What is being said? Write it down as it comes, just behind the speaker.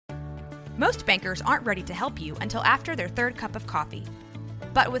Most bankers aren't ready to help you until after their third cup of coffee.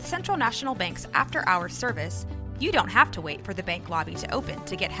 But with Central National Bank's after-hours service, you don't have to wait for the bank lobby to open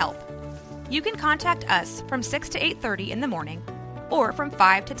to get help. You can contact us from 6 to 8:30 in the morning or from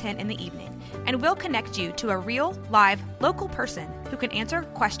 5 to 10 in the evening, and we'll connect you to a real, live, local person who can answer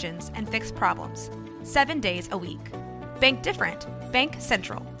questions and fix problems 7 days a week. Bank different. Bank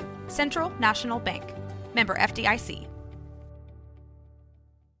Central. Central National Bank. Member FDIC.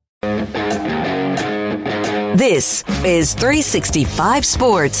 This is 365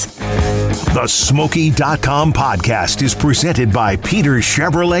 Sports. The Smoky.com podcast is presented by Peters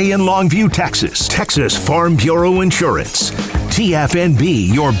Chevrolet in Longview, Texas. Texas Farm Bureau Insurance.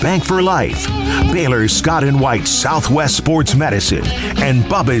 TFNB, your bank for life. Baylor Scott & White Southwest Sports Medicine. And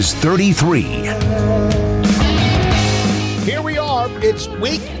Bubba's 33. Here we are. It's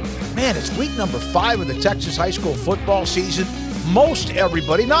week number 5 of the Texas high school football season. Most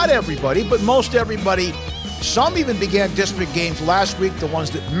everybody, not everybody, but most everybody, some even began district games last week, the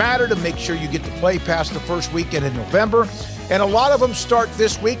ones that matter to make sure you get to play past the first weekend in November. And a lot of them start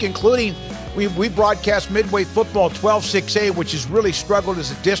this week, including we broadcast Midway Football 12-6A, which has really struggled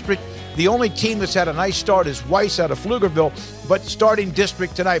as a district. The only team that's had a nice start is Weiss out of Pflugerville, but starting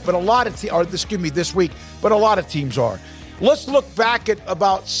district tonight. But a lot of this week, but a lot of teams are. Let's look back at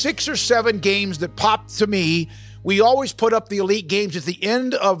about 6 or 7 games that popped to me. We always put up the elite games at the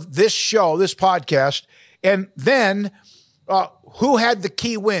end of this show, this podcast, and then who had the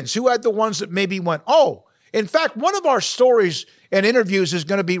key wins? Who had the ones that maybe went, oh, in fact, one of our stories and interviews is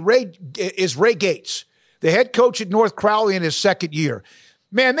going to be Ray Gates, the head coach at North Crowley in his second year.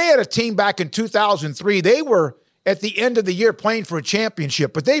 Man, they had a team back in 2003. They were at the end of the year playing for a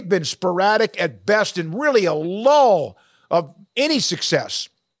championship, but they've been sporadic at best and really a lull of any success.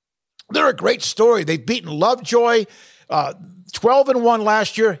 They're a great story. They've beaten Lovejoy 12-1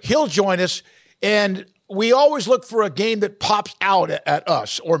 last year. He'll join us, and we always look for a game that pops out at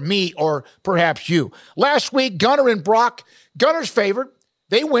us or me or perhaps you. Last week, Gunner and Brock. Gunner's favored.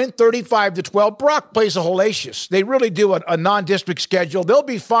 They win 35-12. Brock plays a hellacious. They really do a non-district schedule. They'll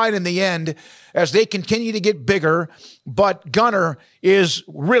be fine in the end as they continue to get bigger, but Gunner is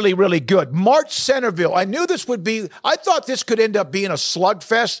really, really good. March Centerville. I thought this could end up being a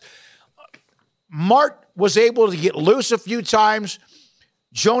slugfest. Mart was able to get loose a few times.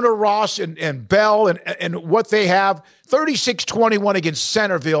 Jonah Ross and Bell and what they have, 36-21 against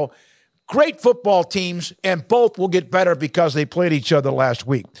Centerville. Great football teams, and both will get better because they played each other last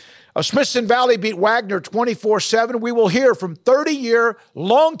week. Smithson Valley beat Wagner 24-7. We will hear from 30-year,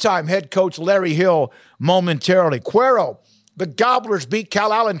 longtime head coach Larry Hill momentarily. Cuero, the Gobblers beat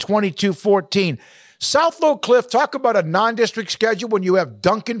Cal Allen 22-14. South Oak Cliff, talk about a non-district schedule when you have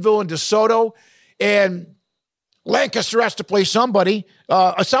Duncanville and DeSoto, and Lancaster has to play somebody.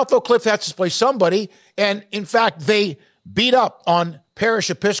 South Oak Cliff has to play somebody, and in fact, they beat up on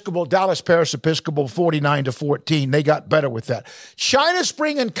Dallas Parish Episcopal 49-14. They got better with that. China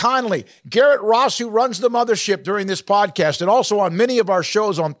Spring and Conley. Garrett Ross, who runs the mothership during this podcast and also on many of our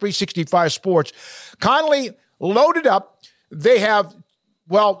shows on 365 Sports. Conley loaded up. They have,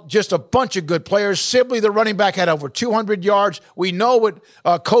 just a bunch of good players. Sibley, the running back, had over 200 yards. We know what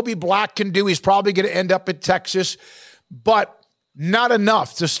Kobe Black can do. He's probably going to end up at Texas, but not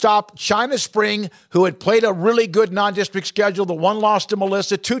enough to stop China Spring, who had played a really good non-district schedule. The one loss to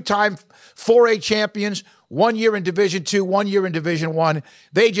Melissa, 2-time 4A champions, 1 year in Division II, 1 year in Division I.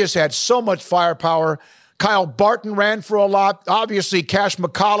 They just had so much firepower. Kyle Barton ran for a lot. Obviously, Cash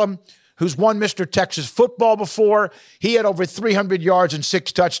McCollum, who's won Mr. Texas football before. He had over 300 yards and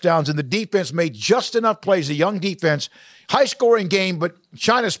 6 touchdowns, and the defense made just enough plays, a young defense. High-scoring game, but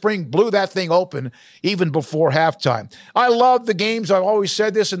China Spring blew that thing open even before halftime. I love the games. I've always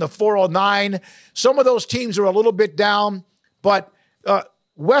said this in the 409. Some of those teams are a little bit down, but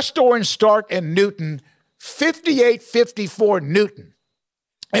West Orange, Stark, and Newton, 58-54 Newton.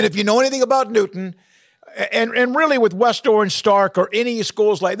 And if you know anything about Newton, and really with West Orange, Stark, or any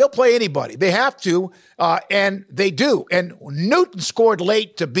schools they'll play anybody. They have to, and they do. And Newton scored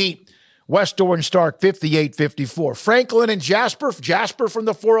late to beat West Orange Stark 58-54. Franklin and Jasper from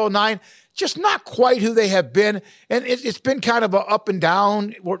the 409, just not quite who they have been. And it's been kind of a up and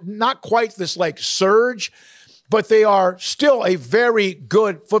down, or not quite this surge, but they are still a very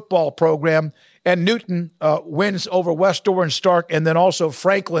good football program. And Newton wins over West Orange Stark, and then also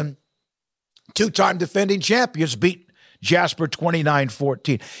Franklin, 2-time defending champions, beat Jasper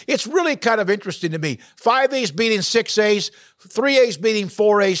 29-14. It's really kind of interesting to me. 5A's beating 6A's, 3A's beating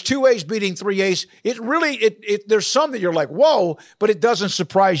 4A's, 2A's beating 3A's. There's some that you're like, whoa, but it doesn't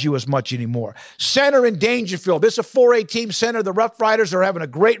surprise you as much anymore. Center in Dangerfield. This is a 4A team. Center. The Rough Riders are having a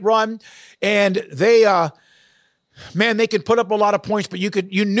great run, and they can put up a lot of points, but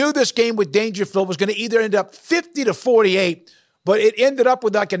you knew this game with Dangerfield was going to either end up 50-48, but it ended up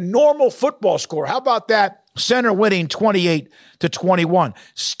with like a normal football score. How about that? Center winning 28-21.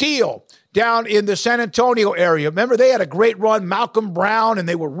 Steele down in the San Antonio area. Remember, they had a great run, Malcolm Brown, and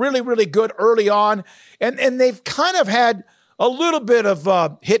they were really, really good early on. And they've kind of had a little bit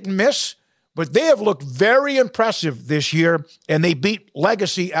of hit and miss, but they have looked very impressive this year, and they beat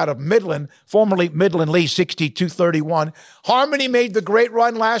Legacy out of Midland, formerly Midland Lee, 62-31. Harmony made the great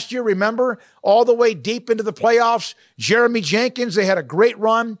run last year, remember? All the way deep into the playoffs. Jeremy Jenkins, they had a great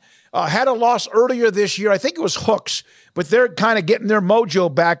run. Had a loss earlier this year. I think it was Hooks, but they're kind of getting their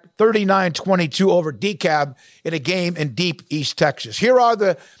mojo back, 39-22 over DeKalb in a game in deep East Texas. Here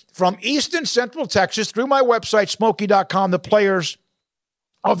are from East and Central Texas, through my website, Smokey.com, the players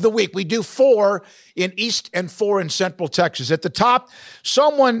of the week. We do 4 in East and 4 in Central Texas. At the top,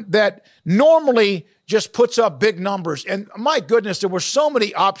 someone that normally just puts up big numbers. And my goodness, there were so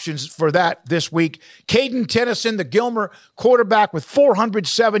many options for that this week. Caden Tennyson, the Gilmer quarterback, with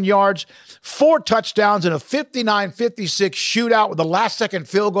 407 yards, 4 touchdowns, and a 59-56 shootout with a last-second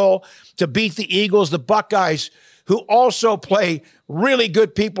field goal to beat the Eagles. The Buckeyes, who also play really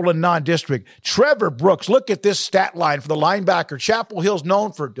good people in non-district. Trevor Brooks, look at this stat line for the linebacker. Chapel Hill's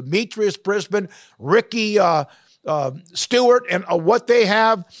known for Demetrius Brisbane, Ricky Stewart, and what they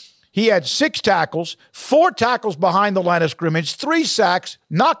have. He had 6 tackles, 4 tackles behind the line of scrimmage, 3 sacks,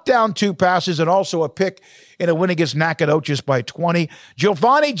 knocked down 2 passes, and also a pick in a win against Nacogdoches by 20.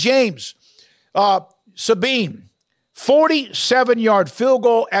 Giovanni James, Sabine, 47-yard field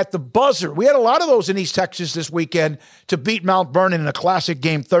goal at the buzzer. We had a lot of those in East Texas this weekend to beat Mount Vernon in a classic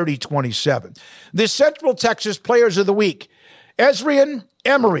game, 30-27. The Central Texas Players of the Week, Ezrian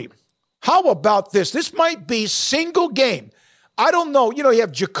Emery. How about this? This might be single game. I don't know. You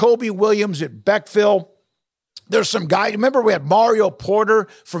have Jacoby Williams at Beckville. There's some guy. Remember, we had Mario Porter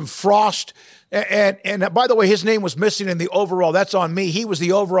from Frost. And by the way, his name was missing in the overall. That's on me. He was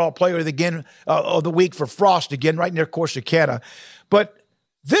the overall player of the week for Frost again, right near Corsicana. But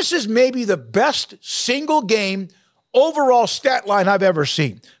this is maybe the best single game overall stat line I've ever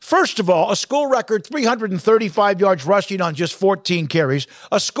seen. First of all, a school record 335 yards rushing on just 14 carries,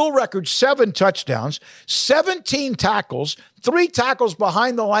 a school record 7 touchdowns, 17 tackles, 3 tackles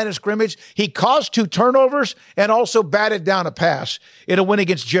behind the line of scrimmage. He caused 2 turnovers and also batted down a pass in a win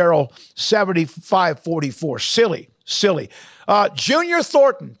against Gerald, 75-44. Silly. Junior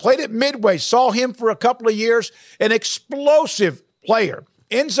Thornton played at Midway, saw him for a couple of years, an explosive player.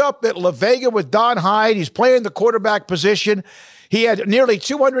 Ends up at La Vega with Don Hyde. He's playing the quarterback position. He had nearly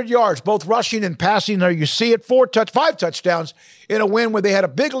 200 yards, both rushing and passing. There you see it, 5 touchdowns in a win where they had a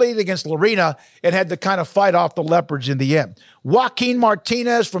big lead against Lorena and had to kind of fight off the Leopards in the end. Joaquin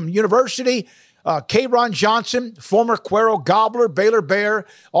Martinez from University. Kayron Johnson, former Cuero Gobbler, Baylor Bear,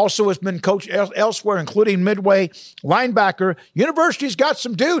 also has been coached elsewhere, including Midway. Linebacker, University's got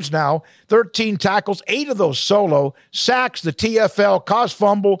some dudes now. 13 tackles, 8 of those solo. Sacks, the TFL, caused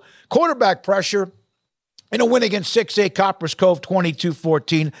fumble, quarterback pressure, in a win against 6A Copper's Cove,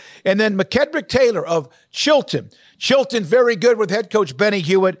 22-14. And then McKedrick Taylor of Chilton. Chilton, very good with head coach Benny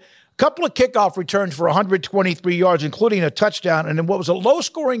Hewitt. A couple of kickoff returns for 123 yards, including a touchdown, and in what was a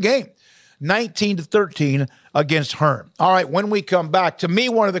low-scoring game. 19-13 against Hearn. All right, when we come back, to me,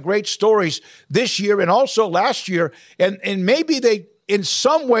 one of the great stories this year and also last year, and maybe they, in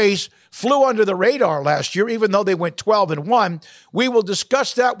some ways, flew under the radar last year, even though they went 12-1. We will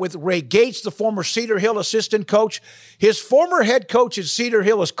discuss that with Ray Gates, the former Cedar Hill assistant coach. His former head coach at Cedar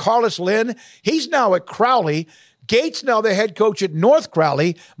Hill is Carlos Lynn. He's now at Crowley. Gates now the head coach at North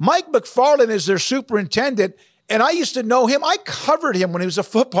Crowley. Mike McFarland is their superintendent. And I used to know him. I covered him when he was a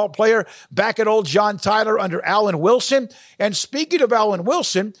football player back at old John Tyler under Alan Wilson. And speaking of Alan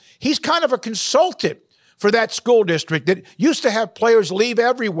Wilson, he's kind of a consultant for that school district that used to have players leave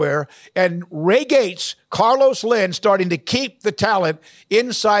everywhere. And Ray Gates, Carlos Lynn, starting to keep the talent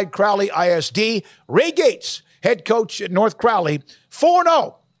inside Crowley ISD. Ray Gates, head coach at North Crowley,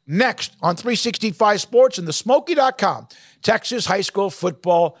 4-0. Next on 365 Sports and the Smokey.com Texas High School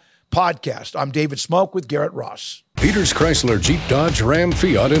Football podcast. I'm David Smoak with Garrett Ross. Peters Chrysler Jeep Dodge Ram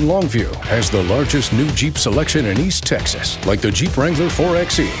Fiat in Longview has the largest new Jeep selection in East Texas, like the Jeep Wrangler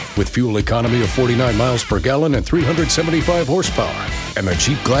 4xe with fuel economy of 49 miles per gallon and 375 horsepower. And the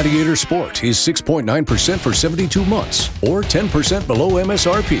Jeep Gladiator Sport is 6.9% for 72 months or 10% below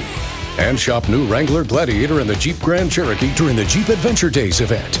MSRP. And shop new Wrangler, Gladiator, and the Jeep Grand Cherokee during the Jeep Adventure Days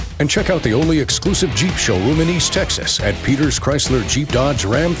event. And check out the only exclusive Jeep showroom in East Texas at Peters Chrysler Jeep Dodge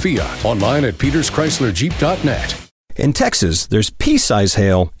Ram Fiat. Online at peterschryslerjeep.net. In Texas, there's pea-size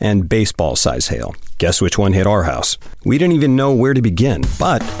hail and baseball-size hail. Guess which one hit our house? We didn't even know where to begin,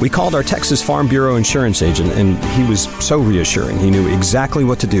 but we called our Texas Farm Bureau insurance agent, and he was so reassuring. He knew exactly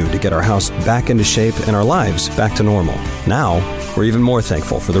what to do to get our house back into shape and our lives back to normal. Now, we're even more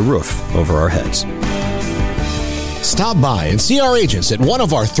thankful for the roof over our heads. Stop by and see our agents at one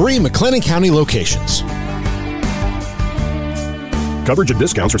of our 3 McLennan County locations. Coverage and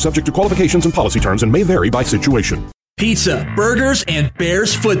discounts are subject to qualifications and policy terms and may vary by situation. Pizza, burgers, and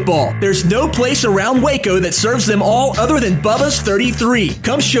Bears football. There's no place around Waco that serves them all other than Bubba's 33.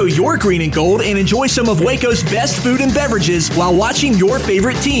 Come show your green and gold and enjoy some of Waco's best food and beverages while watching your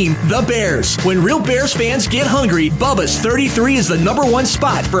favorite team, the Bears. When real Bears fans get hungry, Bubba's 33 is the #1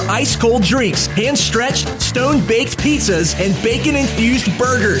 spot for ice-cold drinks, hand-stretched, stone-baked pizzas, and bacon-infused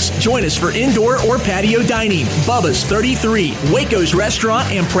burgers. Join us for indoor or patio dining. Bubba's 33, Waco's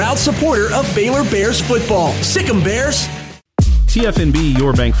restaurant and proud supporter of Baylor Bears football. Sick 'em, Bears. TFNB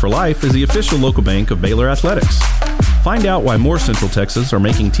Your Bank for Life is the official local bank of Baylor Athletics. Find out why more Central Texas are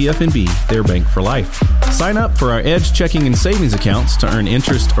making TFNB their bank for life. Sign up for our Edge checking and savings accounts to earn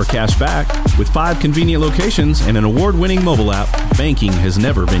interest or cash back. With 5 convenient locations and an award-winning mobile app, banking has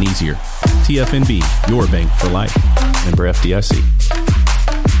never been easier. TFNB Your Bank for Life. Member FDIC.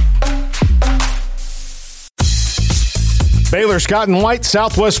 Baylor Scott and White,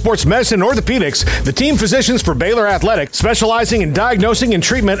 Southwest Sports Medicine Orthopedics, the team physicians for Baylor Athletics, specializing in diagnosing and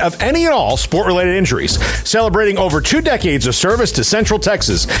treatment of any and all sport-related injuries. Celebrating over 2 decades of service to Central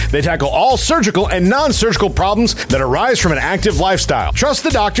Texas, they tackle all surgical and non-surgical problems that arise from an active lifestyle. Trust the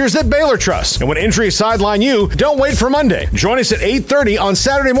doctors that Baylor trusts. And when injuries sideline you, don't wait for Monday. Join us at 8:30 on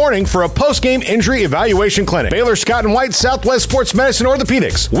Saturday morning for a post-game injury evaluation clinic. Baylor Scott and White, Southwest Sports Medicine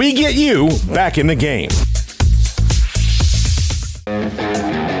Orthopedics. We get you back in the game.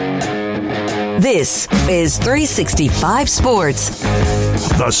 This is 365 Sports.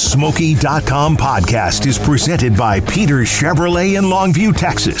 The Smoky.com podcast is presented by Peters Chevrolet in Longview,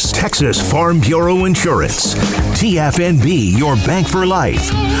 Texas. Texas Farm Bureau Insurance. TFNB, your bank for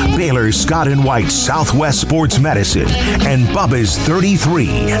life. Baylor Scott and White, Southwest Sports Medicine. And Bubba's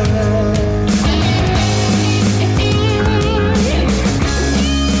 33.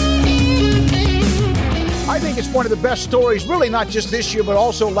 It's one of the best stories, really not just this year, but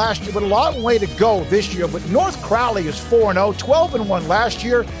also last year, but a long way to go this year. But North Crowley is 4-0, 12-1 last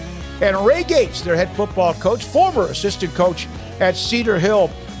year. And Ray Gates, their head football coach, former assistant coach at Cedar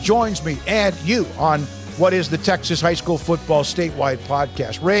Hill, joins me and you on what is the Texas High School Football Statewide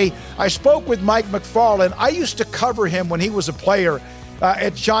Podcast. Ray, I spoke with Mike McFarland. I used to cover him when he was a player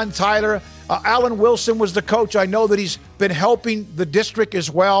at John Tyler. Alan Wilson was the coach. I know that he's been helping the district as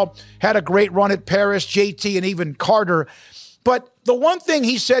well. Had a great run at Paris, JT, and even Carter. But the one thing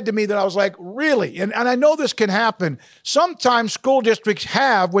he said to me that I was like, really? And I know this can happen. Sometimes school districts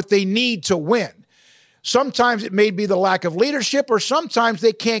have what they need to win. Sometimes it may be the lack of leadership, or sometimes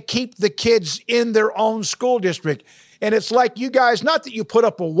they can't keep the kids in their own school district. And it's like you guys, not that you put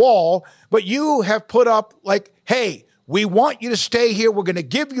up a wall, but you have put up like, hey, we want you to stay here. We're going to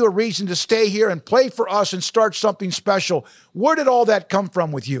give you a reason to stay here and play for us and start something special. Where did all that come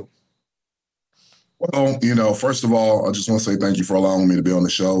from with you? Well, first of all, I just want to say thank you for allowing me to be on the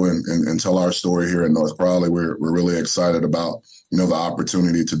show and tell our story here in North Crowley. We're really excited about, the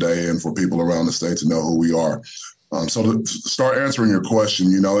opportunity today and for people around the state to know who we are. So to start answering your question,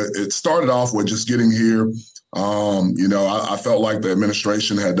 it started off with just getting here. I felt like the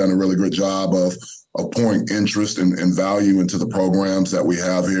administration had done a really good job of pouring interest and value into the programs that we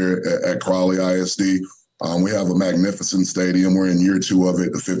have here at Crowley ISD. We have a magnificent stadium. We're in year 2 of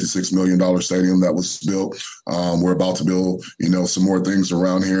it, the $56 million stadium that was built. We're about to build, some more things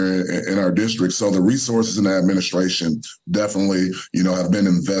around here in our district. So the resources in the administration definitely, have been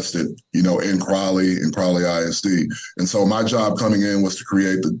invested, in Crowley and Crowley ISD. And so my job coming in was to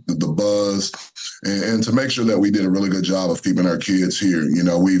create the buzz and to make sure that we did a really good job of keeping our kids here.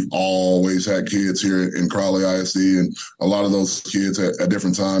 We've always had kids here in Crowley ISD, and a lot of those kids at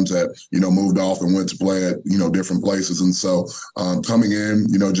different times that, moved off and went to play at, different places. And so coming in,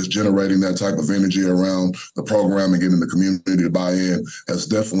 just generating that type of energy around the program and getting the community to buy in has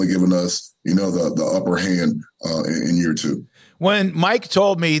definitely given us, the upper hand in year two. When Mike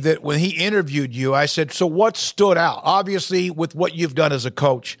told me that when he interviewed you, I said, so what stood out? Obviously with what you've done as a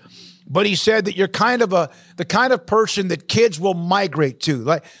coach. But he said that you're the kind of person that kids will migrate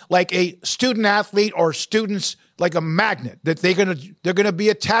to, like a student athlete or students like a magnet, that they're gonna be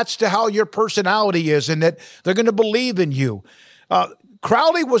attached to how your personality is and that they're gonna believe in you.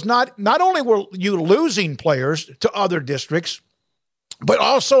 Crowley was not only were you losing players to other districts, but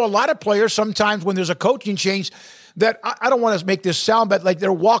also a lot of players sometimes when there's a coaching change that I don't want to make this sound bad, like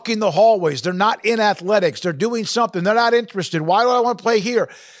they're walking the hallways. They're not in athletics. They're doing something. They're not interested. Why do I want to play here?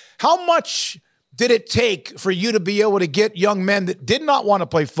 How much did it take for you to be able to get young men that did not want to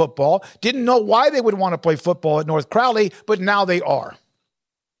play football, didn't know why they would want to play football at North Crowley, but now they are?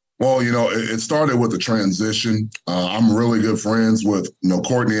 Well, it started with the transition. I'm really good friends with,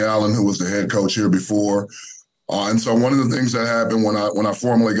 Courtney Allen, who was the head coach here before. And so one of the things that happened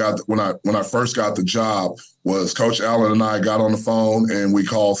when I first got the job was Coach Allen and I got on the phone and we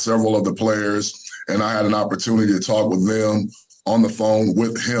called several of the players, and I had an opportunity to talk with them on the phone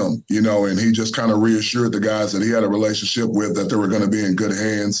with him, and he just kind of reassured the guys that he had a relationship with, that they were going to be in good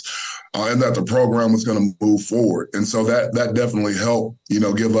hands, and that the program was going to move forward. And so that definitely helped,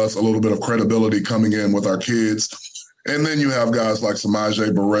 give us a little bit of credibility coming in with our kids. And then you have guys like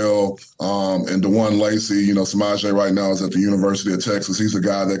Samaje Burrell and DeJuan Lacey. Samaje right now is at the University of Texas. He's a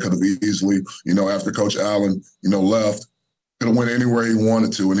guy that could have easily, after Coach Allen, left, could have went anywhere he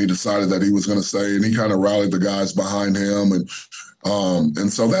wanted to, and he decided that he was going to stay, and he kind of rallied the guys behind him.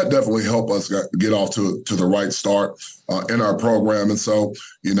 And so that definitely helped us get off to the right start in our program. And so,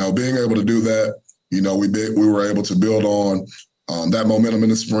 being able to do that, we were able to build on that momentum in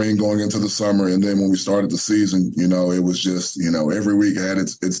the spring going into the summer. And then when we started the season, it was just, every week had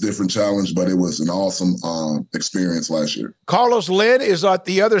its different challenge, but it was an awesome experience last year. Carlos Lynn is at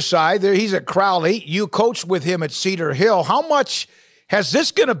the other side there. He's at Crowley. You coached with him at Cedar Hill. How much has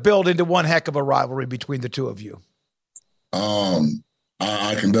this going to build into one heck of a rivalry between the two of you?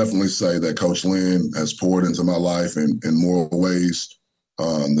 I can definitely say that Coach Lynn has poured into my life in more ways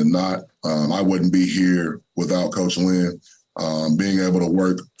than not. I wouldn't be here without Coach Lynn. Being able to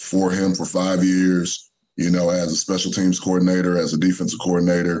work for him for 5 years, as a special teams coordinator, as a defensive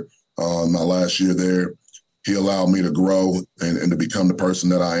coordinator, my last year there, he allowed me to grow and to become the person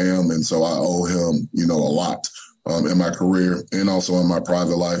that I am. And so I owe him, a lot in my career and also in my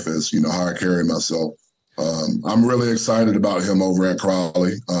private life as, how I carry myself. I'm really excited about him over at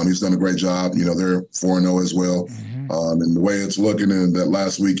Crowley. He's done a great job. They're 4-0 as well. And the way it's looking, in that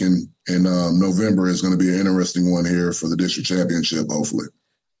last week in November is going to be an interesting one here for the district championship, hopefully.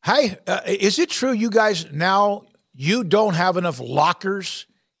 Hey, is it true you guys now, you don't have enough lockers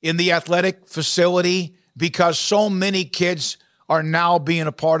in the athletic facility because so many kids are now being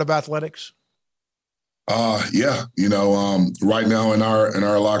a part of athletics? Yeah. Right now in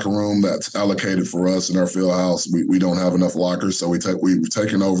our locker room that's allocated for us in our field house, we don't have enough lockers. So we've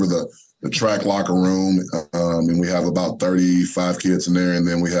taken over the track locker room, and we have about 35 kids in there, and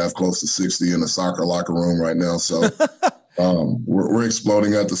then we have close to 60 in the soccer locker room right now. So we're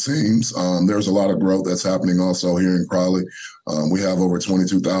exploding at the seams. There's a lot of growth that's happening also here in Crowley. We have over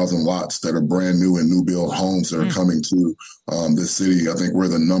 22,000 lots that are brand new and new build homes that are coming to this city. I think we're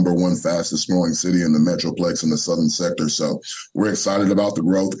the number one fastest growing city in the Metroplex in the southern sector. So we're excited about the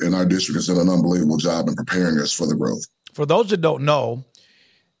growth, and our district has done an unbelievable job in preparing us for the growth. For those that don't know,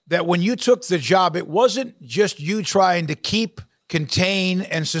 that when you took the job, it wasn't just you trying to contain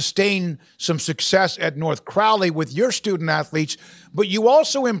and sustain some success at North Crowley with your student athletes, but you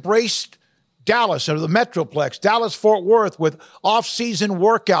also embraced Dallas or the Metroplex, Dallas-Fort Worth, with off-season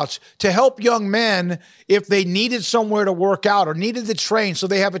workouts to help young men if they needed somewhere to work out or needed to train so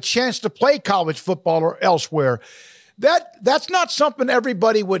they have a chance to play college football or elsewhere. That's not something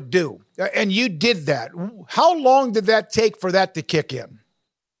everybody would do, and you did that. How long did that take for that to kick in?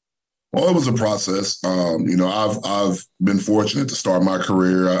 Well, it was a process. I've been fortunate to start my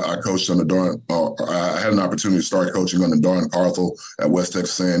career. I coached under I had an opportunity to start coaching under Darren Carthel at West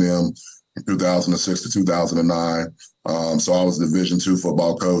Texas A&M from 2006 to 2009. So I was a Division II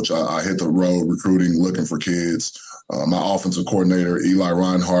football coach. I hit the road recruiting, looking for kids. My offensive coordinator, Eli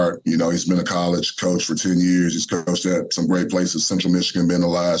Reinhardt, he's been a college coach for 10 years. He's coached at some great places, Central Michigan being the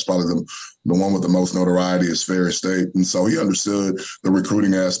last, probably the one with the most notoriety is Ferris State. And so he understood the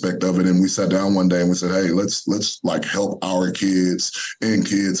recruiting aspect of it. And we sat down one day and we said, hey, let's help our kids in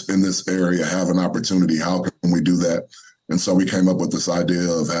this area have an opportunity. How can we do that? And so we came up with this idea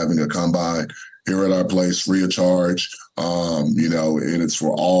of having a combine here at our place free of charge. And it's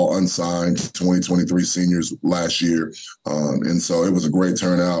for all unsigned 2023 seniors last year. And so it was a great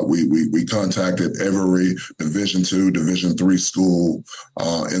turnout. We contacted every Division II, Division III school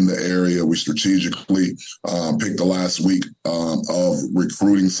in the area. We strategically picked the last week of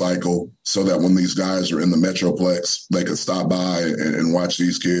recruiting cycle so that when these guys are in the Metroplex, they could stop by and watch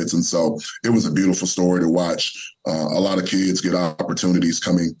these kids. And so it was a beautiful story to watch. A lot of kids get opportunities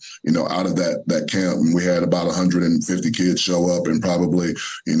coming, out of that camp. And we had about 150 kids show up, and probably,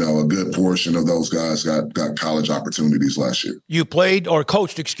 a good portion of those guys got college opportunities last year. You played or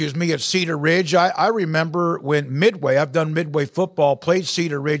coached, at Cedar Ridge. I remember when Midway, I've done Midway football, played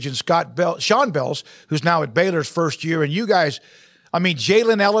Cedar Ridge, and Sean Bells, who's now at Baylor's first year. And you guys,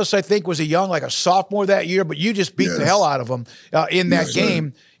 Jalen Ellis, I think, was a sophomore that year, but you just beat the hell out of him in that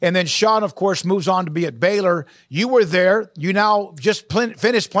game. Sir. And then Sean, of course, moves on to be at Baylor. You were there. You now just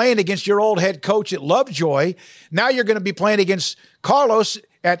finished playing against your old head coach at Lovejoy. Now you're going to be playing against Carlos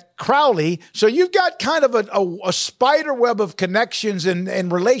at Crowley. So you've got kind of a spider web of connections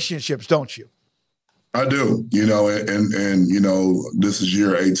and relationships, don't you? I do, and this is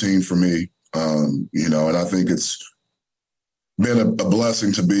year 18 for me, and I think it's been a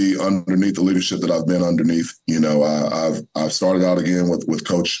blessing to be underneath the leadership that I've been underneath. I've started out again with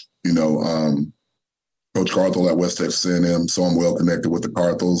Coach, Coach Carthel at West Texas A&M, so I'm well connected with the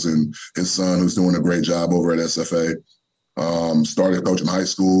Carthels and his son, who's doing a great job over at SFA. Started coaching high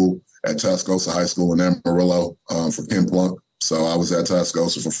school at Tascosa High School in Amarillo for Ken Plunk. So I was at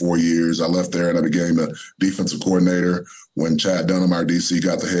Tascosa for 4 years. I left there and I became the defensive coordinator when Chad Dunham, our DC,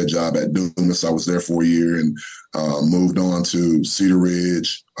 got the head job at Dumas. I was there for a year and moved on to Cedar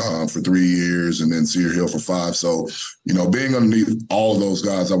Ridge for 3 years and then Cedar Hill for 5. So, being underneath all of those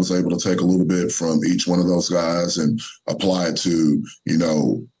guys, I was able to take a little bit from each one of those guys and apply it to,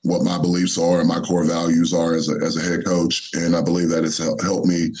 what my beliefs are and my core values are as a head coach. And I believe that it's helped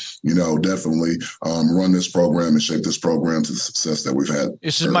me, definitely run this program and shape this program to the success that we've had.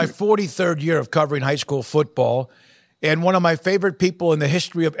 This is my 43rd year of covering high school football. And one of my favorite people in the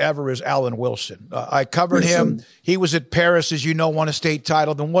history of ever is Alan Wilson. I covered him. He was at Paris, as you know, won a state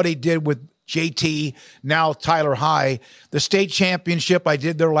title. Then what he did with JT, now Tyler High, the state championship, I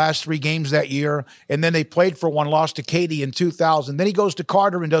did their last 3 games that year. And then they played for one, lost to Katy in 2000. Then he goes to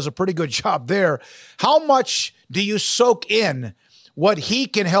Carter and does a pretty good job there. How much do you soak in what he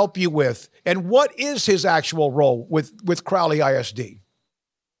can help you with? And what is his actual role with Crowley ISD?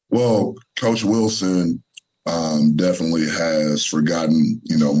 Well, Coach Wilson definitely has forgotten,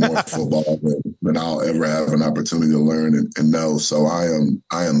 more football than I'll ever have an opportunity to learn and know. So I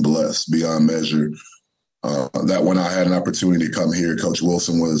am blessed beyond measure that when I had an opportunity to come here, Coach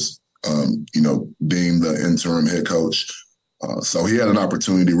Wilson was, deemed the interim head coach. So he had an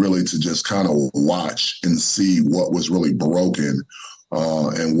opportunity really to just kind of watch and see what was really broken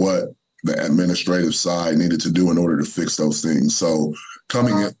and what the administrative side needed to do in order to fix those things. So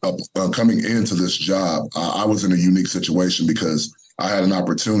coming into this job, I was in a unique situation because I had an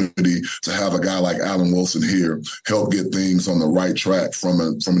opportunity to have a guy like Alan Wilson here help get things on the right track from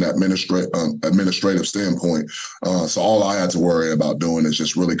an administrative standpoint. So all I had to worry about doing is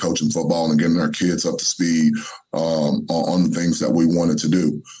just really coaching football and getting our kids up to speed on the things that we wanted to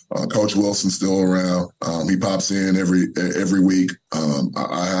do. Coach Wilson's still around. He pops in every week.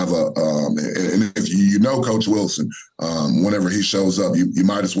 I have and if you know Coach Wilson, whenever he shows up, you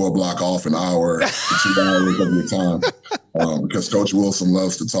might as well block off an hour to 2 hours of your time because Coach Wilson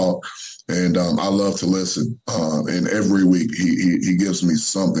loves to talk. And I love to listen. And every week he gives me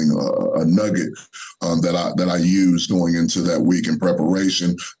something, a nugget that I use going into that week in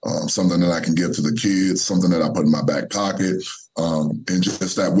preparation, something that I can give to the kids, something that I put in my back pocket. And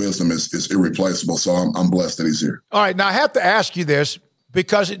just that wisdom is irreplaceable. So I'm blessed that he's here. All right. Now I have to ask you this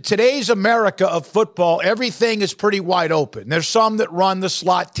because in today's America of football, everything is pretty wide open. There's some that run the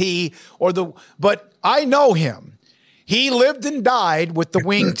slot T but I know him. He lived and died with the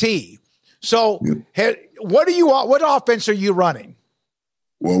wing T. So what offense are you running?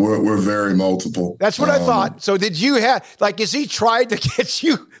 Well, we're very multiple. That's what I thought. So did you have, is he tried to get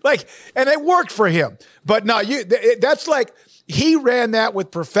you, and it worked for him. But no, that's he ran that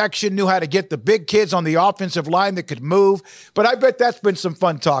with perfection, knew how to get the big kids on the offensive line that could move. But I bet that's been some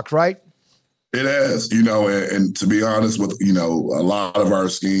fun talk, right? It has, and to be honest with, a lot of our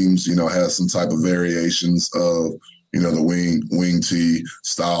schemes, has some type of variations of, the wing T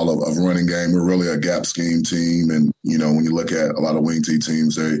style of running game. We're really a gap scheme team. And, when you look at a lot of wing T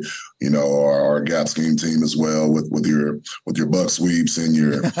teams, they, are a gap scheme team as well with your buck sweeps and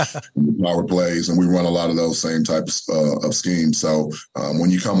your power plays. And we run a lot of those same types of schemes. So when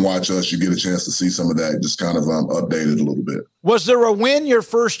you come watch us, you get a chance to see some of that, just kind of updated a little bit. Was there a win your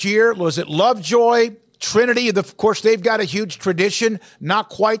first year? Was it Lovejoy? Trinity, of course, they've got a huge tradition, not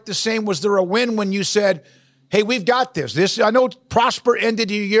quite the same. Was there a win when you said, hey, we've got this? I know Prosper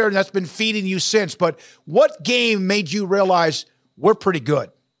ended your year, and that's been feeding you since, but what game made you realize we're pretty good?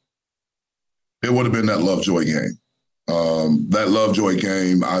 It would have been that Lovejoy game. That Lovejoy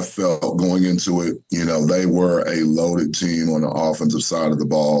game, I felt going into it, they were a loaded team on the offensive side of the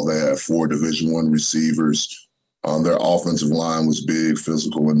ball. They had 4 Division I receivers. Their offensive line was big,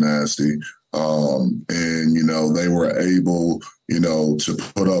 physical, and nasty. And they were able, to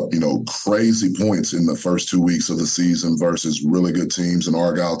put up, crazy points in the first 2 weeks of the season versus really good teams, an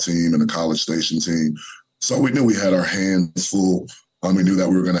Argyle team and a College Station team. So we knew we had our hands full. We knew that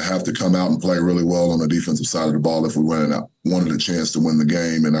we were going to have to come out and play really well on the defensive side of the ball if we wanted a chance to win the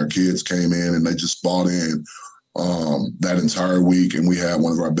game. And our kids came in and they just bought in that entire week. And we had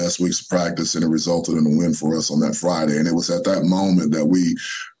one of our best weeks of practice, and it resulted in a win for us on that Friday. And it was at that moment that we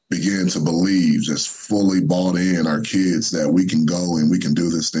began to believe, just fully bought in, our kids, that we can go and we can do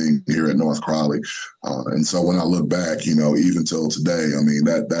this thing here at North Crowley. And so when I look back, even till today,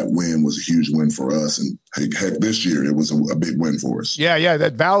 that win was a huge win for us. And heck, this year it was a big win for us. Yeah,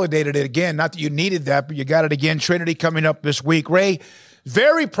 that validated it again. Not that you needed that, but you got it again. Trinity coming up this week. Ray,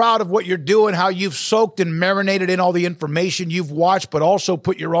 very proud of what you're doing, how you've soaked and marinated in all the information you've watched, but also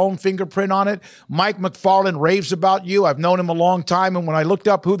put your own fingerprint on it. Mike McFarland raves about you. I've known him a long time, and when I looked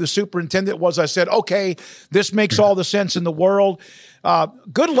up who the superintendent was, I said, okay, this makes all the sense in the world.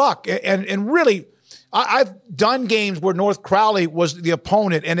 Good luck. And really, I've done games where North Crowley was the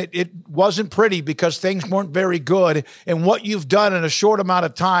opponent, and it wasn't pretty because things weren't very good, and what you've done in a short amount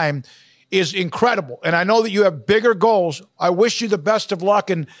of time is incredible. And I know that you have bigger goals. I wish you the best of luck,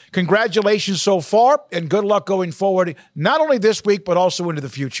 and congratulations so far, and good luck going forward, not only this week, but also into the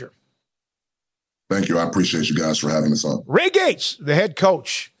future. Thank you. I appreciate you guys for having us on. Ray Gates, the head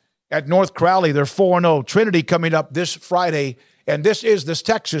coach at North Crowley. They're 4-0. Trinity coming up this Friday, and this is the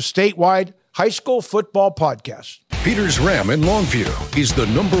Texas Statewide High School Football Podcast. Peters Ram in Longview is the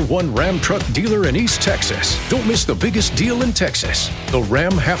 #1 Ram truck dealer in East Texas. Don't miss the biggest deal in Texas. The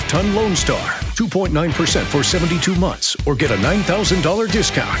Ram Half-Ton Lone Star, 2.9% for 72 months, or get a $9,000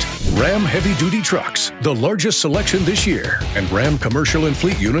 discount. Ram heavy-duty trucks, the largest selection this year, and Ram commercial and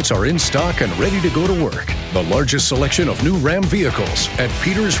fleet units are in stock and ready to go to work. The largest selection of new Ram vehicles at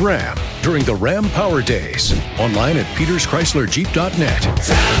Peters Ram during the Ram Power Days. Online at peterschryslerjeep.net.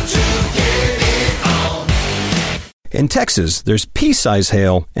 Time to get it on. In Texas, there's pea-size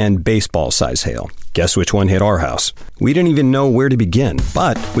hail and baseball-size hail. Guess which one hit our house? We didn't even know where to begin,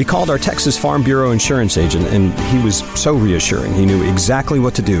 but we called our Texas Farm Bureau insurance agent, and he was so reassuring. He knew exactly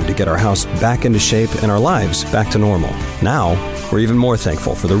what to do to get our house back into shape and our lives back to normal. Now, we're even more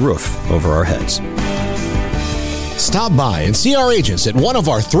thankful for the roof over our heads. Stop by and see our agents at one of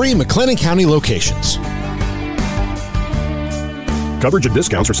our 3 McLennan County locations. Coverage and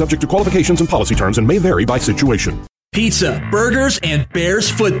discounts are subject to qualifications and policy terms and may vary by situation. Pizza, burgers, and Bears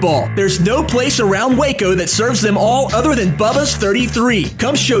football. There's no place around Waco that serves them all other than Bubba's 33.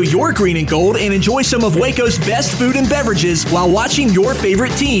 Come show your green and gold and enjoy some of Waco's best food and beverages while watching your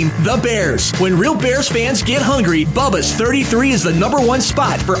favorite team, the Bears. When real Bears fans get hungry, Bubba's 33 is the #1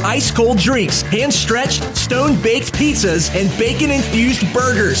 spot for ice-cold drinks, hand-stretched, stone-baked pizzas, and bacon-infused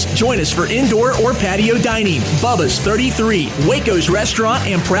burgers. Join us for indoor or patio dining. Bubba's 33, Waco's restaurant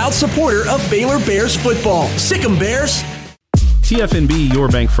and proud supporter of Baylor Bears football. Sick 'em, Bears. TFNB Your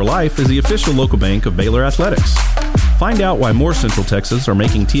Bank for Life is the official local bank of Baylor Athletics. Find out why more Central Texas are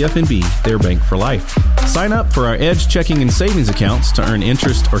making TFNB their bank for life. Sign up for our Edge checking and savings accounts to earn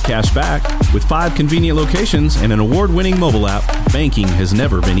interest or cash back. With 5 convenient locations and an award-winning mobile app, banking has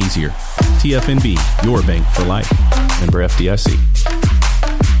never been easier. TFNB Your Bank for Life. Member FDIC.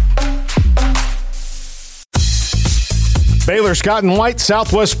 Baylor Scott and White,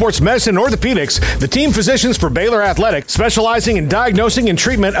 Southwest Sports Medicine and Orthopedics, the team physicians for Baylor Athletics, specializing in diagnosing and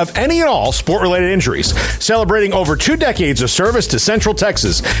treatment of any and all sport-related injuries. Celebrating over 2 decades of service to Central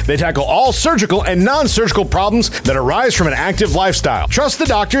Texas, they tackle all surgical and non-surgical problems that arise from an active lifestyle. Trust the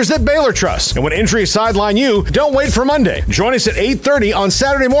doctors that Baylor trusts. And when injuries sideline you, don't wait for Monday. Join us at 8:30 on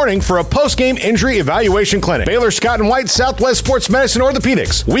Saturday morning for a post-game injury evaluation clinic. Baylor Scott and White, Southwest Sports Medicine and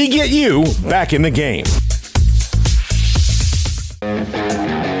Orthopedics. We get you back in the game.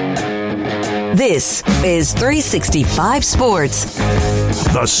 This is 365 Sports.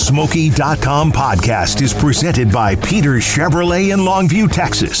 The Smoky.com podcast is presented by Peter Chevrolet in Longview,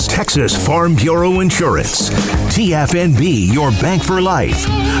 Texas. Texas Farm Bureau Insurance. TFNB, your bank for life.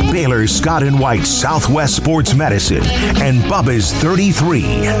 Baylor Scott & White Southwest Sports Medicine. And Bubba's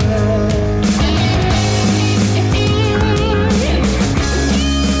 33.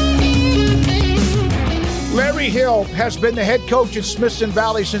 Larry Hill has been the head coach at Smithson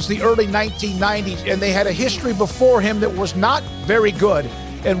Valley since the early 1990s, and they had a history before him that was not very good.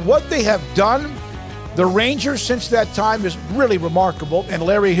 And what they have done, the Rangers since that time, is really remarkable. And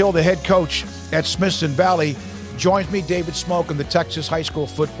Larry Hill, the head coach at Smithson Valley, joins me, David Smoak, on the Texas High School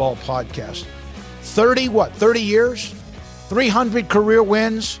Football Podcast. 30 years, 300 career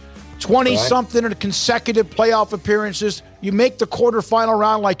wins, 20-something in consecutive playoff appearances. You make the quarterfinal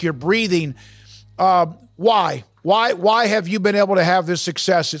round like you're breathing. Why? Why have you been able to have this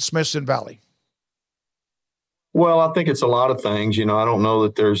success at Smithson Valley? Well, I think it's a lot of things. I don't know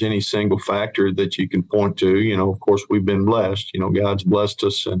that there's any single factor that you can point to. Of course, we've been blessed. God's blessed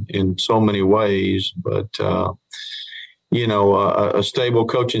us in so many ways. But, a stable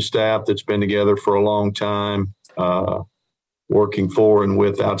coaching staff that's been together for a long time, working for and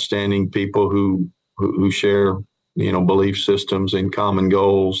with outstanding people who share, belief systems and common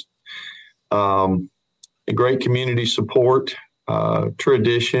goals. A great community support,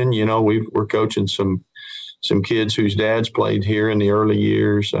 tradition. We're coaching some kids whose dads played here in the early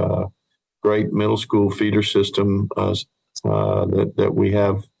years. Great middle school feeder system that we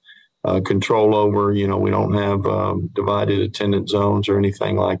have control over. We don't have divided attendance zones or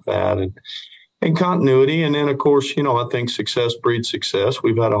anything like that, and continuity. And then, of course, I think success breeds success.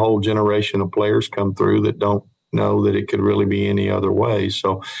 We've had a whole generation of players come through that don't know that it could really be any other way.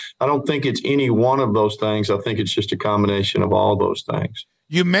 So I don't think it's any one of those things. I think it's just a combination of all those things.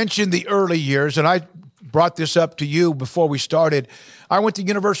 You mentioned the early years, and I brought this up to you before we started. I went to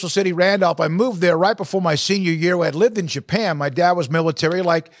Universal City Randolph. I moved there right before my senior year. I had lived in Japan. My dad was military,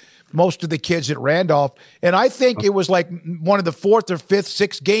 like most of the kids at Randolph. And I think it was like one of the fourth or fifth,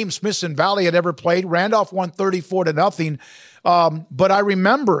 sixth games Smithson Valley had ever played. Randolph won 34-0. But I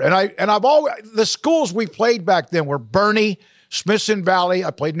remember, and I've always, the schools we played back then were Bernie, Smithson Valley.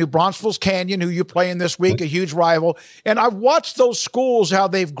 I played New Braunfels Canyon, who you're playing this week, a huge rival. And I've watched those schools, how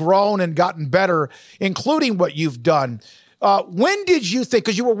they've grown and gotten better, including what you've done. When did you think,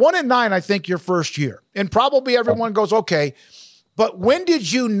 because you were 1-9, I think, your first year, and probably everyone goes, okay, but when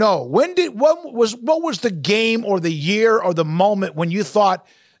did you know? What was the game or the year or the moment when you thought,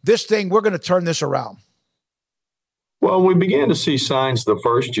 this thing, we're going to turn this around? Well, we began to see signs the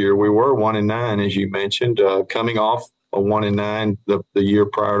first year. We were 1-9, as you mentioned, coming off a 1-9 the year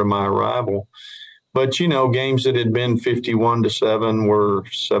prior to my arrival. But, games that had been 51-7 were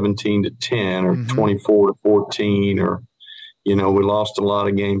 17-10 or 24-14, or, we lost a lot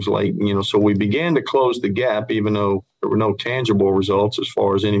of games late. So we began to close the gap, even though there were no tangible results as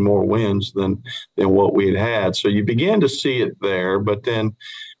far as any more wins than what we had. So you began to see it there. But then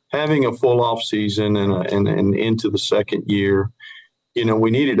having a full off season and into the second year, we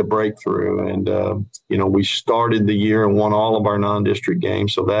needed a breakthrough. And, we started the year and won all of our non-district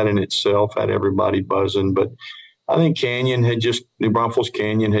games. So that in itself had everybody buzzing. But I think New Braunfels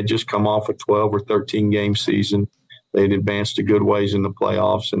Canyon had just come off a 12 or 13 game season. They'd advanced a good ways in the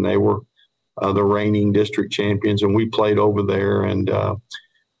playoffs, and they were the reigning district champions. And we played over there, and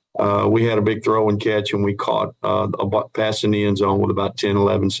we had a big throw and catch, and we caught a pass in the end zone with about 10,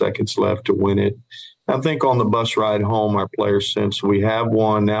 11 seconds left to win it. I think on the bus ride home, our players sensed we have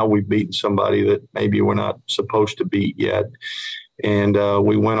won. Now we've beaten somebody that maybe we're not supposed to beat yet. And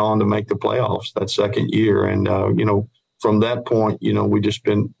we went on to make the playoffs that second year. And, from that point, we just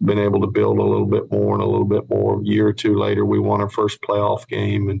been able to build a little bit more and a little bit more. A year or two later, we won our first playoff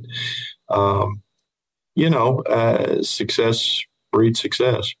game. And, success breeds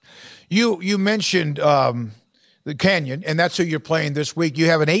success. You mentioned the Canyon, and that's who you're playing this week. You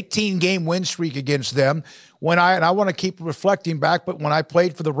have an 18-game win streak against them. I want to keep reflecting back, but when I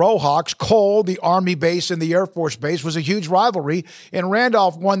played for the Rohawks, Cole, the Army base and the Air Force base, was a huge rivalry, and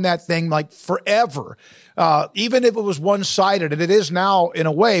Randolph won that thing like forever, even if it was one-sided, and it is now in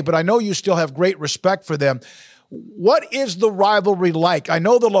a way, but I know you still have great respect for them. What is the rivalry like? I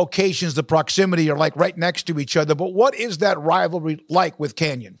know the locations, the proximity are like right next to each other, but what is that rivalry like with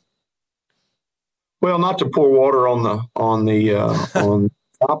Canyon? Well, not to pour water on the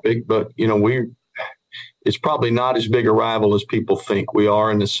topic, but it's probably not as big a rival as people think. We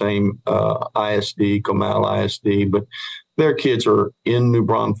are in the same ISD, Comal ISD, but their kids are in New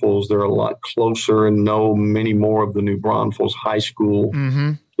Braunfels. They're a lot closer and know many more of the New Braunfels high school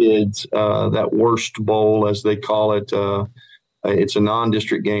kids. That worst bowl, as they call it, it's a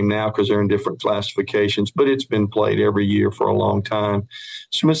non-district game now because they're in different classifications, but it's been played every year for a long time.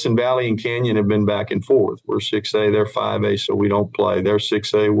 Smithson Valley and Canyon have been back and forth. We're 6A, they're 5A, so we don't play. They're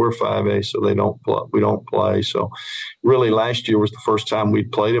 6A, we're 5A, so we don't play. So really last year was the first time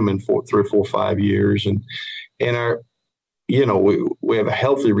we'd played them in 3 or 4, 5 years. And our, we have a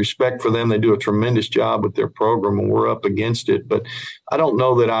healthy respect for them. They do a tremendous job with their program, and we're up against it. But I don't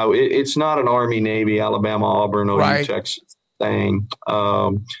know that it's not an Army, Navy, Alabama, Auburn, OU, right. Texas thing.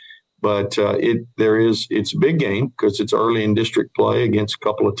 But it's a big game because it's early in district play against a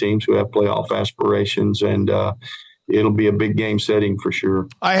couple of teams who have playoff aspirations, and it'll be a big game setting for sure.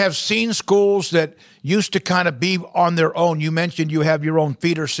 I have seen schools that used to kind of be on their own. You mentioned you have your own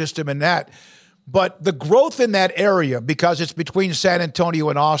feeder system and that. But the growth in that area, because it's between San Antonio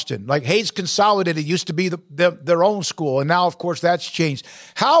and Austin, like Hayes Consolidated used to be their own school, and now, of course, that's changed.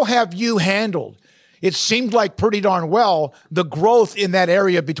 How have you handled, it seemed like pretty darn well, the growth in that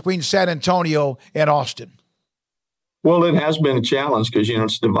area between San Antonio and Austin? Well, it has been a challenge because,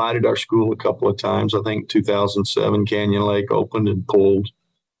 it's divided our school a couple of times. I think 2007, Canyon Lake opened and pulled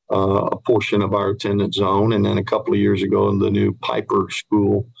a portion of our attendance zone. And then a couple of years ago, the new Piper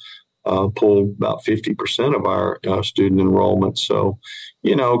School pulled about 50% of our student enrollment. So,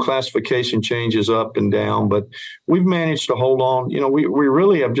 classification changes up and down, but we've managed to hold on. We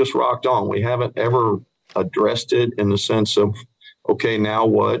really have just rocked on. We haven't ever addressed it in the sense of, okay, now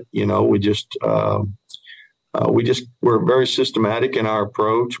what? We're very systematic in our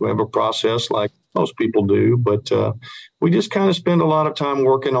approach. We have a process like most people do, but we just kind of spend a lot of time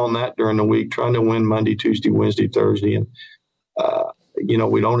working on that during the week, trying to win Monday, Tuesday, Wednesday, Thursday. And,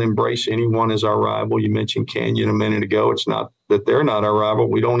 we don't embrace anyone as our rival. You mentioned Canyon a minute ago. It's not that they're not our rival.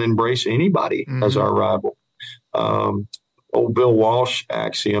 We don't embrace anybody as our rival. Old Bill Walsh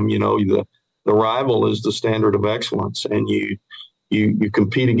axiom, the rival is the standard of excellence, and you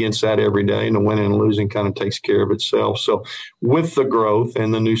compete against that every day, and the winning and losing kind of takes care of itself. So with the growth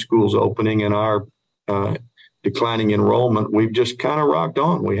and the new schools opening and our declining enrollment, we've just kind of rocked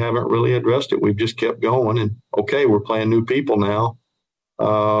on. We haven't really addressed it. We've just kept going, and okay, we're playing new people now.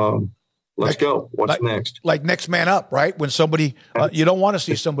 Let's go. What's next? Like next man up, right? When somebody, you don't want to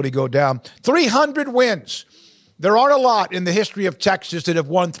see somebody go down. 300 wins. There aren't a lot in the history of Texas that have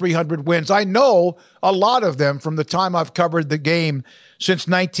won 300 wins. I know a lot of them from the time I've covered the game since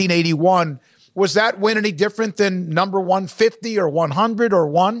 1981. Was that win any different than number 150 or 100 or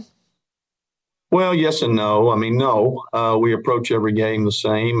 1? Well, yes and no. No. We approach every game the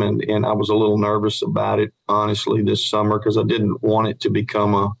same, and I was a little nervous about it, honestly, this summer because I didn't want it to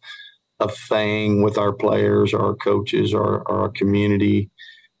become a thing with our players or our coaches or our community.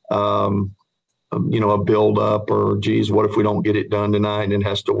 A build-up or, geez, what if we don't get it done tonight and it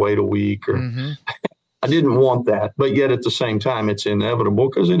has to wait a week? Or I didn't want that. But yet at the same time, it's inevitable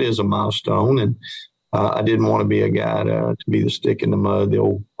because it is a milestone, and I didn't want to be a guy to be the stick in the mud, the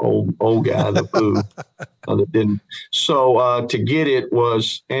old guy, the poo that didn't. So to get it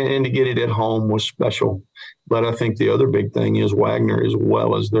was, and to get it at home was special. But I think the other big thing is Wagner, as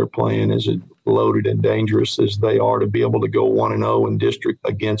well as they're playing, as loaded and dangerous as they are, to be able to go 1-0 in district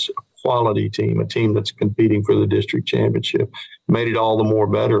against a quality team, a team that's competing for the district championship, made it all the more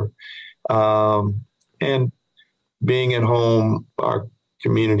better. And being at home, our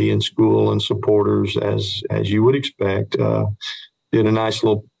community and school and supporters, as you would expect, did a nice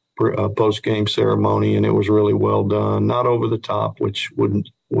little post-game ceremony, and it was really well done. Not over the top, which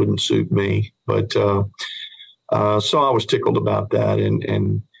wouldn't suit me, but so I was tickled about that,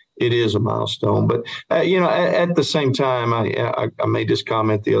 and it is a milestone. But at the same time, I made this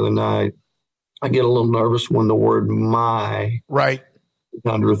comment the other night. I get a little nervous when the word "my"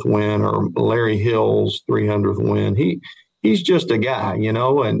 300th win or Larry Hill's 300th win. He's just a guy,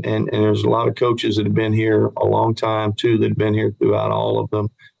 and there's a lot of coaches that have been here a long time, too, that have been here throughout all of them.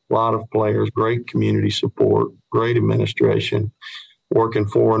 A lot of players, great community support, great administration, working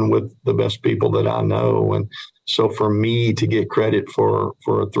for and with the best people that I know. And so for me to get credit for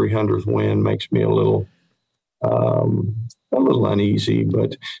a 300th win makes me a little uneasy.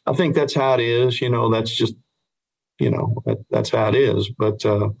 But I think that's how it is. That's just, that's how it is. But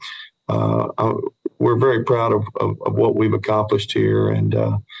we're very proud of what we've accomplished here, and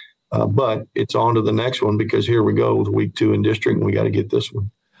but it's on to the next one because here we go with week 2 in district, and we got to get this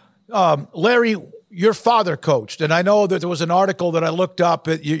one. Larry, your father coached, and I know that there was an article that I looked up.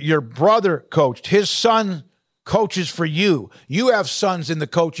 Your brother coached. His son coaches for you. You have sons in the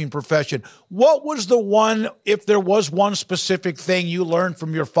coaching profession. What was the one, if there was one specific thing you learned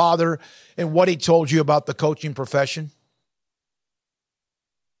from your father and what he told you about the coaching profession?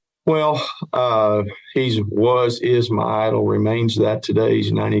 Well, is my idol, remains that today.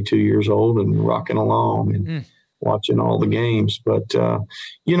 He's 92 years old and rocking along and watching all the games. But,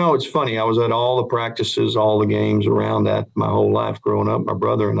 it's funny. I was at all the practices, all the games around that my whole life growing up, my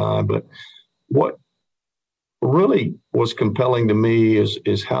brother and I. But what really was compelling to me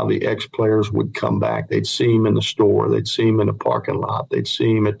is how the ex-players would come back. They'd see him in the store. They'd see him in the parking lot. They'd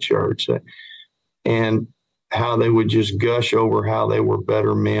see him at church. And how they would just gush over how they were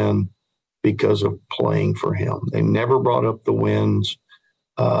better men because of playing for him. They never brought up the wins.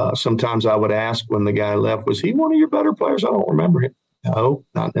 Sometimes I would ask when the guy left, was he one of your better players? I don't remember him. No,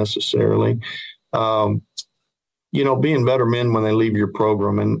 not necessarily. Being better men when they leave your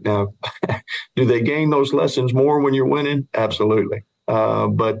program. And do they gain those lessons more when you're winning? Absolutely.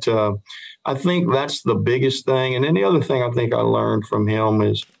 But I think that's the biggest thing. And then the other thing I think I learned from him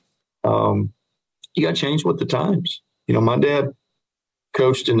is you got to change with the times. My dad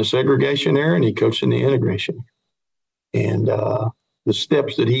coached in the segregation era and he coached in the integration. And the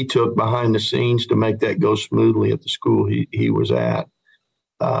steps that he took behind the scenes to make that go smoothly at the school he was at,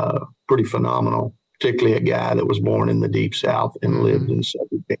 pretty phenomenal, particularly a guy that was born in the Deep South and lived in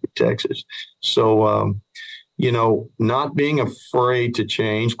segregated Texas. So, not being afraid to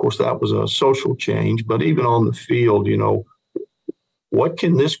change. Of course, that was a social change, but even on the field, what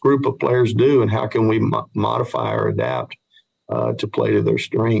can this group of players do and how can we modify or adapt to play to their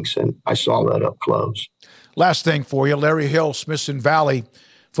strengths? And I saw that up close. Last thing for you, Larry Hill, Smithson Valley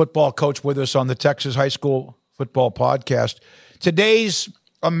football coach with us on the Texas High School Football Podcast. Today's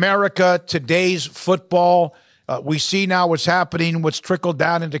America, today's football, we see now what's happening, what's trickled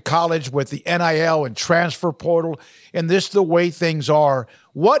down into college with the NIL and transfer portal, and this the way things are.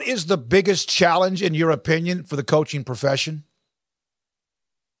 What is the biggest challenge, in your opinion, for the coaching profession?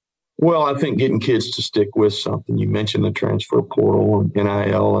 Well, I think getting kids to stick with something. You mentioned the transfer portal and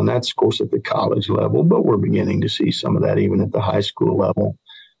NIL, and that's, of course, at the college level, but we're beginning to see some of that even at the high school level.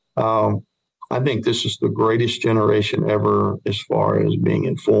 I think this is the greatest generation ever as far as being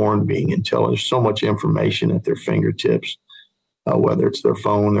informed, being intelligent. There's so much information at their fingertips, whether it's their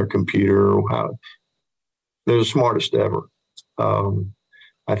phone, their computer, they're the smartest ever.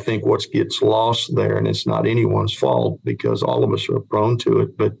 I think what gets lost there, and it's not anyone's fault because all of us are prone to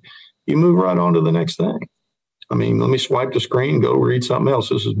it, but you move right on to the next thing. I mean, let me swipe the screen, go read something else.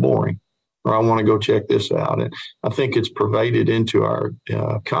 This is boring. Or I want to go check this out. And I think it's pervaded into our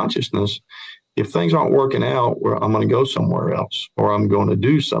consciousness. If things aren't working out, I'm going to go somewhere else, or I'm going to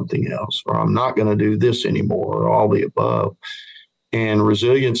do something else, or I'm not going to do this anymore, or all the above. And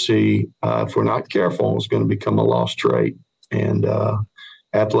resiliency, if we're not careful, is going to become a lost trait. And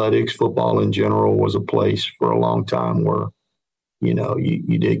athletics, football in general, was a place for a long time where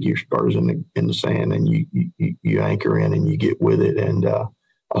you dig your spurs in the sand and you anchor in and you get with it. And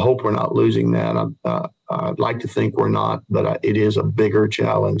I hope we're not losing that. I'd like to think we're not, but it is a bigger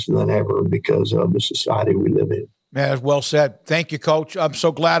challenge than ever because of the society we live in. Man, well said. Thank you, Coach. I'm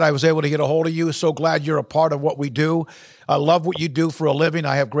so glad I was able to get a hold of you. So glad you're a part of what we do. I love what you do for a living.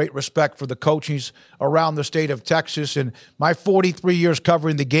 I have great respect for the coaches around the state of Texas. And my 43 years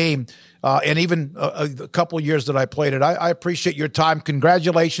covering the game, and even a couple of years that I played it, I appreciate your time.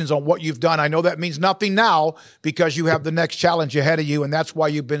 Congratulations on what you've done. I know that means nothing now because you have the next challenge ahead of you, and that's why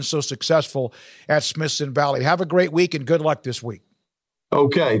you've been so successful at Smithson Valley. Have a great week and good luck this week.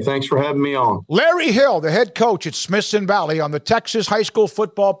 Okay, thanks for having me on. Larry Hill, the head coach at Smithson Valley on the Texas High School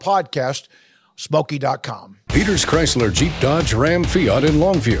Football Podcast, Smokey.com. Peters Chrysler Jeep Dodge Ram Fiat in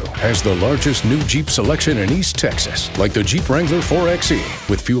Longview has the largest new Jeep selection in East Texas, like the Jeep Wrangler 4xe,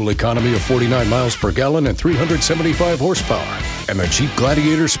 with fuel economy of 49 miles per gallon and 375 horsepower. And the Jeep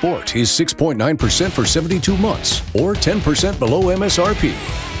Gladiator Sport is 6.9% for 72 months, or 10% below MSRP.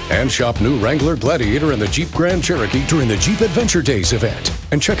 And shop new Wrangler, Gladiator, and the Jeep Grand Cherokee during the Jeep Adventure Days event.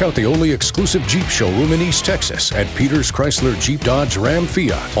 And check out the only exclusive Jeep showroom in East Texas at Peters Chrysler Jeep Dodge Ram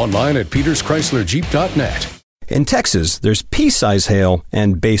Fiat. Online at peterschryslerjeep.net. In Texas, there's pea-size hail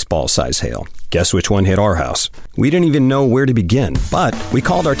and baseball-size hail. Guess which one hit our house? We didn't even know where to begin, but we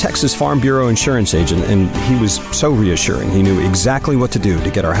called our Texas Farm Bureau insurance agent, and he was so reassuring. He knew exactly what to do to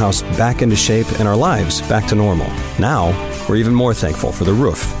get our house back into shape and our lives back to normal. Now, we're even more thankful for the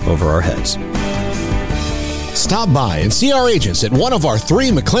roof over our heads. Stop by and see our agents at one of our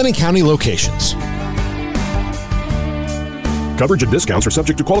 3 McLennan County locations. Coverage and discounts are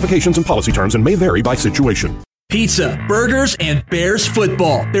subject to qualifications and policy terms and may vary by situation. Pizza, burgers, and Bears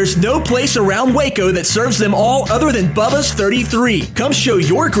football. There's no place around Waco that serves them all other than Bubba's 33. Come show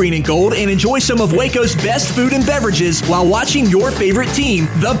your green and gold and enjoy some of Waco's best food and beverages while watching your favorite team,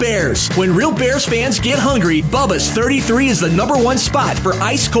 the Bears. When real Bears fans get hungry, Bubba's 33 is the #1 spot for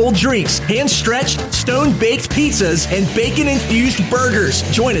ice-cold drinks, hand-stretched, stone-baked pizzas, and bacon-infused burgers.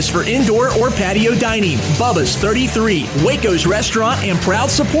 Join us for indoor or patio dining. Bubba's 33, Waco's restaurant and proud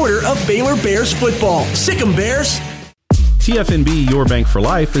supporter of Baylor Bears football. Sick 'em, Bears. TFNB Your Bank for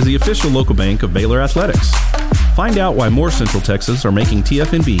Life is the official local bank of Baylor Athletics. Find out why more Central Texas are making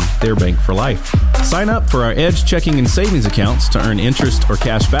TFNB their bank for life. Sign up for our Edge checking and savings accounts to earn interest or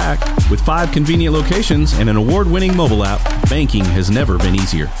cash back. With 5 convenient locations and an award-winning mobile app, banking has never been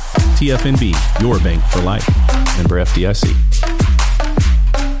easier. TFNB, your bank for life. Member FDIC.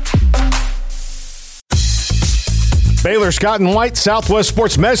 Baylor Scott and White, Southwest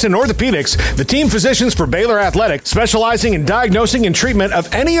Sports Medicine Orthopedics, the team physicians for Baylor Athletic, specializing in diagnosing and treatment of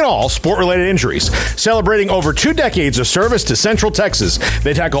any and all sport-related injuries. Celebrating over 2 decades of service to Central Texas,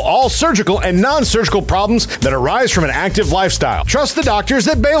 they tackle all surgical and non-surgical problems that arise from an active lifestyle. Trust the doctors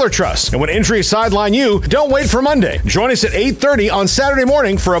that Baylor trusts. And when injuries sideline you, don't wait for Monday. Join us at 8:30 on Saturday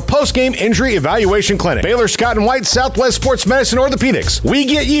morning for a post-game injury evaluation clinic. Baylor Scott and White, Southwest Sports Medicine Orthopedics. We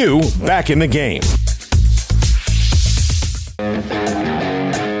get you back in the game.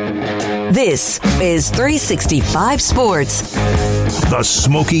 This is 365 Sports. The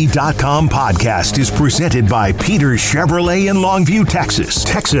Smoky.com podcast is presented by Peter Chevrolet in Longview, Texas.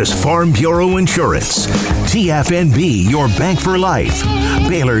 Texas Farm Bureau Insurance. TFNB, your bank for life.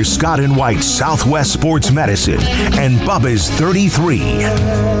 Baylor Scott and White, Southwest Sports Medicine. And Bubba's 33.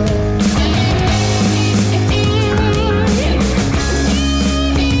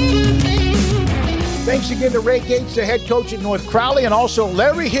 Thanks again to Ray Gates, the head coach at North Crowley, and also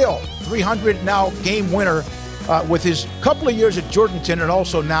Larry Hill, 300 now game winner with his couple of years at Jordanton and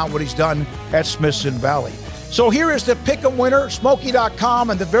also now what he's done at Smithson Valley. So here is the pick'em winner, Smoky.com,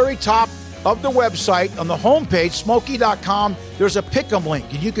 and the very top of the website on the homepage, Smoky.com, there's a pick'em link,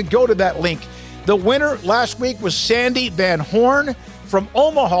 and you can go to that link. The winner last week was Sandy Van Horn from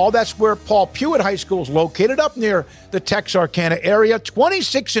Omaha. That's where Paul Pewitt High School is located, up near the Texarkana area.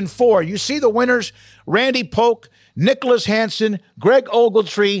 26-4. You see the winners: Randy Polk, Nicholas Hansen, Greg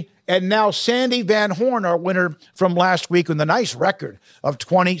Ogletree, and now Sandy Van Horn, our winner from last week, with a nice record of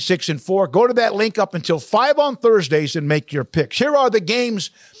 26-4. Go to that link up until 5 on Thursdays and make your picks. Here are the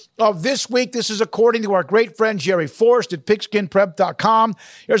games of this week. This is according to our great friend Jerry Forrest at pigskinprep.com.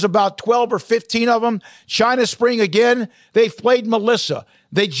 There's about 12 or 15 of them. China Spring again. They've played Melissa.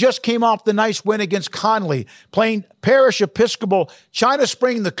 They just came off the nice win against Conley, playing Parish Episcopal. China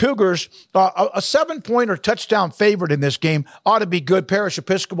Spring, the Cougars, a 7-point or touchdown favorite in this game. Ought to be good. Parish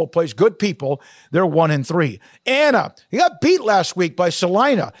Episcopal plays good people. They're 1-3. Anna, he got beat last week by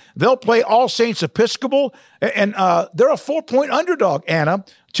Salina. They'll play All Saints Episcopal, and they're a 4-point underdog, Anna.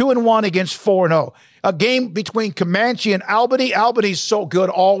 2-1 against 4-0. A game between Comanche and Albany. Albany's so good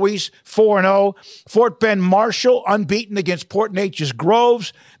always, 4-0. Fort Bend Marshall, unbeaten against Port Neches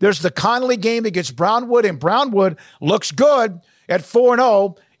Groves. There's the Conley game against Brownwood, and Brownwood looks good at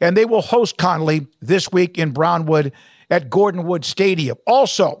 4-0, and they will host Conley this week in Brownwood at Gordon Wood Stadium.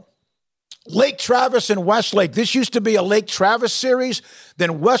 Also, Lake Travis and Westlake. This used to be a Lake Travis series.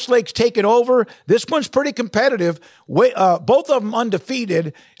 Then Westlake's taken over. This one's pretty competitive. Both of them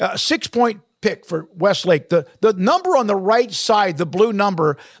undefeated. 6-point pick for Westlake. The number on the right side, the blue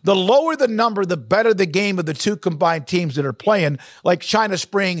number, the lower the number, the better the game of the two combined teams that are playing. Like China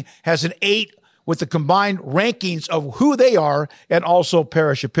Spring has an 8 with the combined rankings of who they are, and also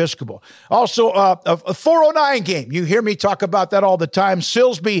Parish Episcopal. Also, a 409 game. You hear me talk about that all the time.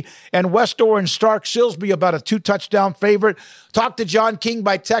 Silsby and West Orange Stark. Silsby about a 2-touchdown favorite. Talked to John King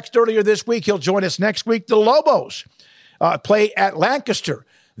by text earlier this week. He'll join us next week. The Lobos play at Lancaster.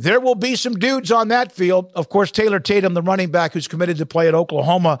 There will be some dudes on that field. Of course, Taylor Tatum, the running back who's committed to play at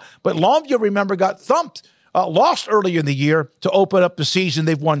Oklahoma. But Longview, remember, got thumped. Lost earlier in the year to open up the season.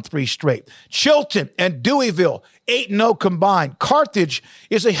 They've won 3 straight. Chilton and Deweyville, 8-0 combined. Carthage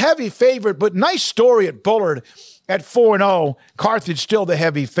is a heavy favorite, but nice story at Bullard at 4-0. Carthage still the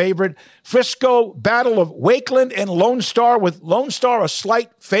heavy favorite. Frisco, battle of Wakeland and Lone Star, with Lone Star a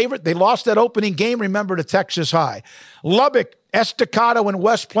slight favorite. They lost that opening game, remember, to Texas High. Lubbock, Estacado, and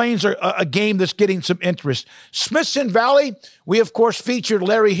West Plains are a game that's getting some interest. Smithson Valley, we, of course, featured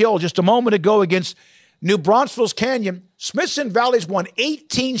Larry Hill just a moment ago against New Braunfels Canyon. Smithson Valley's won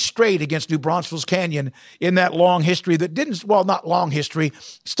 18 straight against New Braunfels Canyon in that long history that didn't, well, not long history,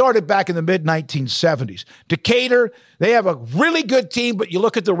 started back in the mid-1970s. Decatur, they have a really good team, but you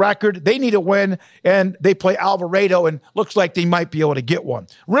look at the record, they need a win, and they play Alvarado, and looks like they might be able to get one.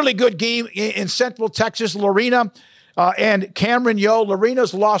 Really good game in Central Texas, Lorena and Cameron Yo.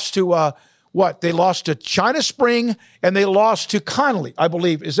 Lorena's lost to, They lost to China Spring, and they lost to Connolly, I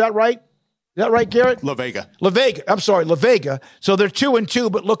believe. Is that right? Is that right, Garrett? La Vega. I'm sorry, La Vega. So they're 2-2,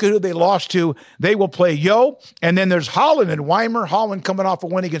 but look at who they lost to. They will play Yo. And then there's Holland and Weimer. Holland coming off a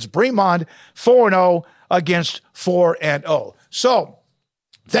win against Bremond, 4-0 against 4-0. So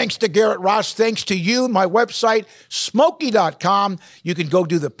thanks to Garrett Ross. Thanks to you. My website, Smokey.com. You can go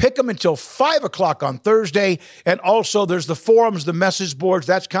do the pick'em until 5 o'clock on Thursday. And also there's the forums, the message boards.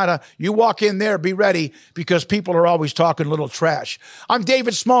 That's kind of, you walk in there, be ready, because people are always talking a little trash. I'm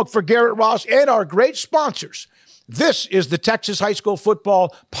David Smoak for Garrett Ross and our great sponsors. This is the Texas High School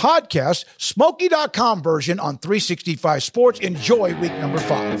Football Podcast, Smokey.com version on 365 Sports. Enjoy week number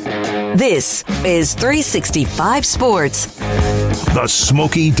 5. This is 365 Sports. The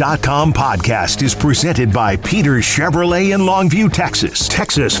Smokey.com podcast is presented by Peter Chevrolet in Longview, Texas.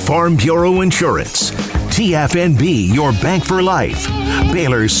 Texas Farm Bureau Insurance. TFNB, your bank for life.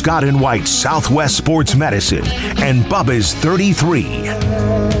 Baylor Scott & White Southwest Sports Medicine. And Bubba's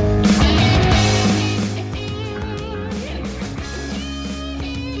 33.